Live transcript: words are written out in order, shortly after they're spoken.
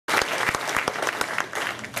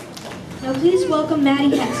Now please welcome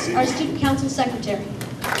Maddy Hess, our Student Council Secretary.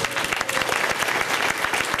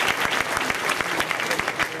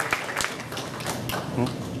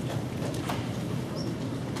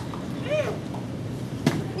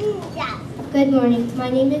 Good morning. My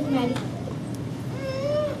name is Maddy.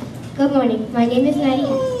 Good morning. My name is Maddy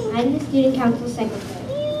Hess. I'm the Student Council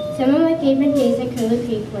Secretary. Some of my favorite days at Curlew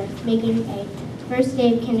Creek were making a first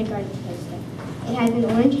day of kindergarten poster. It has an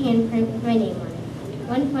orange handprint with my name on it.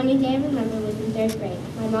 One funny day I remember was in 3rd grade.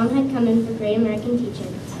 My mom had come in for Great American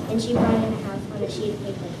Teaching, and she brought in a house on a sheet of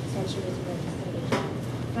paper and said she was going to study.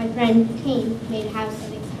 My friend Kane made a house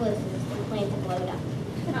of explosives and planned to blow it up.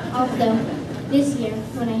 Also, this year,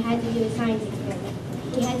 when I had to do a science experiment,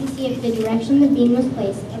 we had to see if the direction the beam was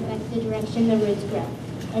placed affects the direction the roots grow.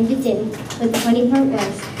 And it didn't, but the funny part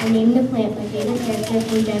was, I named the plant my favorite character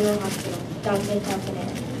from General Hospital, Dante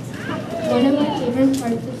Falconer. One of my favorite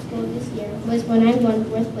parts of school this year was when I won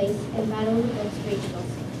 4th place in Battle of the Books regionals.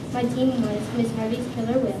 My team was Miss Harvey's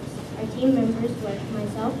Killer Whales. Our team members were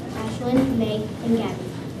myself, Ashlyn, Meg, and Gabby.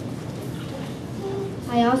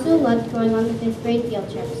 I also loved going on the 5th grade field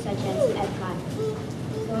trips, such as Epcot.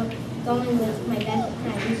 Going with my best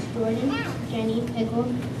friends, Jordan, Jenny, Pickle,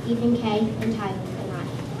 Ethan K, and Tyler, and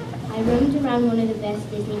I roamed around one of the best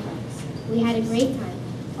Disney parks. We had a great time.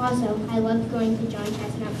 Also, I loved going to John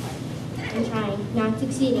Chestnut Park and trying, not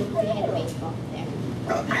succeeding, to hit a baseball there.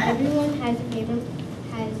 Everyone has favorite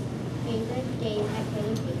days at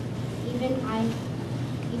Curlew Creek. Even I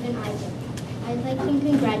do. I'd like to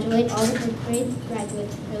congratulate all the 5th grade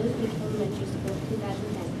graduates of Curlew Creek Elementary School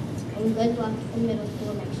 2010, and good luck in middle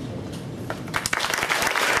school next year.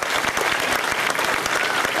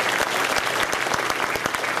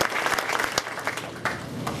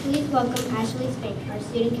 Please welcome Ashley Spink, our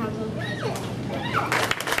Student Council President.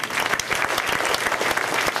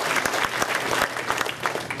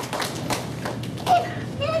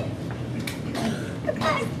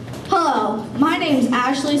 Hello, my name is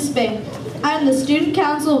Ashley Spink. I'm the Student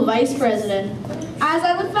Council Vice President. As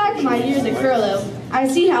I look back at my years at Curlew, I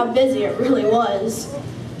see how busy it really was.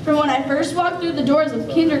 From when I first walked through the doors of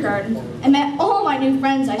kindergarten and met all my new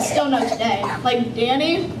friends I still know today, like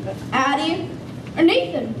Danny, Addie, or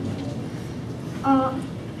Nathan.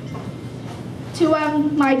 To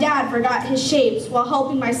when my dad forgot his shapes while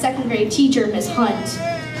helping my 2nd grade teacher, Miss Hunt.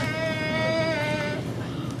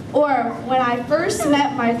 Or when I first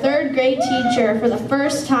met my 3rd grade teacher for the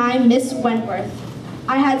first time, Miss Wentworth.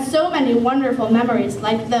 I had so many wonderful memories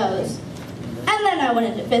like those. And then I went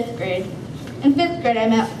into 5th grade. In 5th grade, I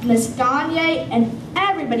met Miss Gagne and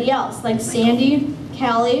everybody else, like Sandy,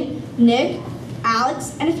 Kelly, Nick,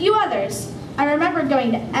 Alex, and a few others. I remember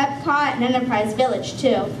going to Epcot and Enterprise Village,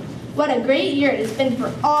 too. What a great year it has been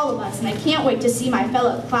for all of us, and I can't wait to see my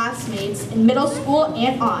fellow classmates in middle school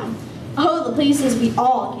and on. Oh, the places we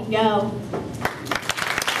all can go.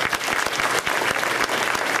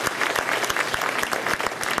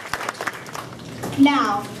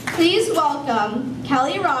 Now, please welcome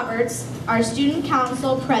Kelly Roberts, our Student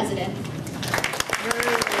Council President.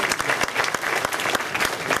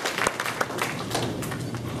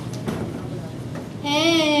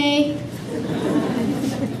 Hey!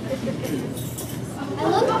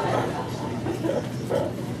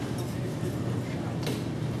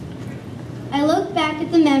 I look back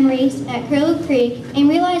at the memories at Curlew Creek and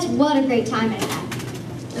realize what a great time I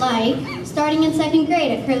had. Like, starting in 2nd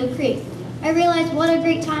grade at Curlew Creek. I realized what a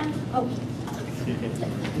great time,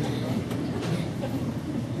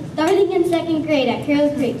 Starting in 2nd grade at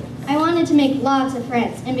Curlew Creek, I wanted to make lots of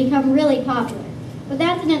friends and become really popular. But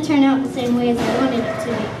that didn't turn out the same way as I wanted it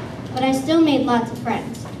to be. But I still made lots of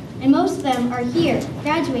friends. And most of them are here,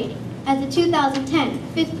 graduating, as the 2010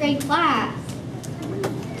 5th grade class.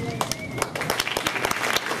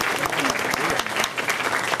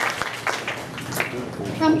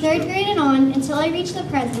 From 3rd grade and on until I reach the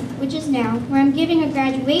present, which is now, where I'm giving a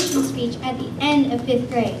graduation speech at the end of 5th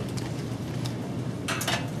grade.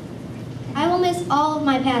 I will miss all of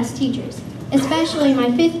my past teachers, especially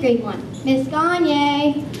my 5th grade one, Miss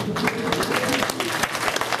Gagne,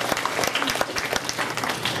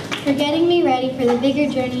 for getting me ready for the bigger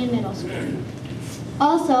journey in middle school.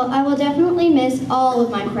 Also, I will definitely miss all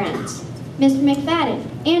of my friends, Mr. McFadden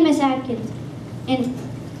and Miss Atkins,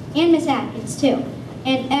 and Miss Atkins too,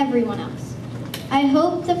 and everyone else. I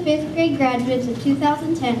hope the 5th grade graduates of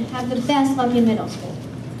 2010 have the best luck in middle school.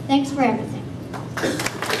 Thanks for everything.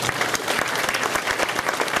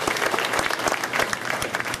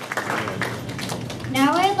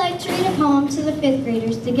 Now I'd like to read a poem to the 5th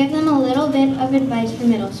graders to give them a little bit of advice for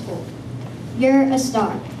middle school. You're a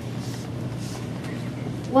star.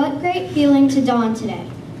 What great feeling to dawn today.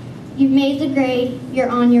 You've made the grade, you're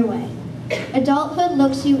on your way. Adulthood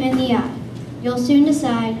looks you in the eye. You'll soon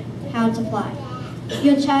decide how to fly.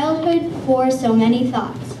 Your childhood bore so many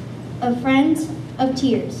thoughts, of friends, of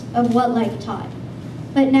tears, of what life taught.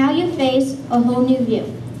 But now you face a whole new view.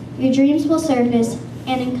 Your dreams will surface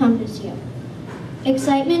and encompass you.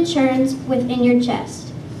 Excitement churns within your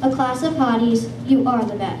chest. A class of hotties, you are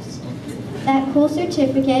the best. That cool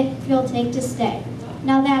certificate you'll take to stay.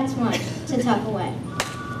 Now that's one to tuck away.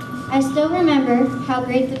 I still remember how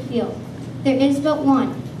great the field. There is but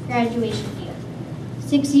one graduation field.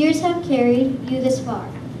 6 years have carried you this far.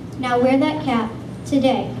 Now wear that cap.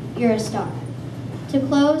 Today, you're a star. To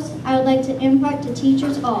close, I would like to impart to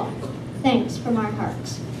teachers all, thanks from our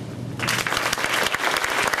hearts.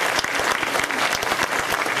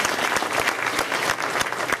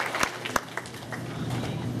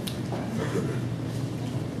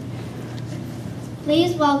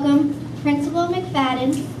 Please welcome Principal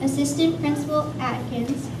McFadden, Assistant Principal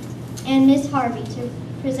Atkins, and Ms. Harvey to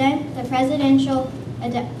present the Presidential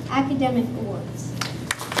Academic Awards.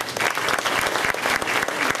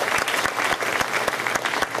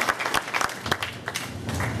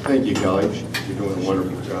 Thank you, Kelly. You're doing a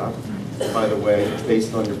wonderful job. By the way,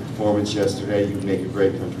 based on your performance yesterday, you make a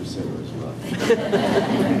great country singer as well.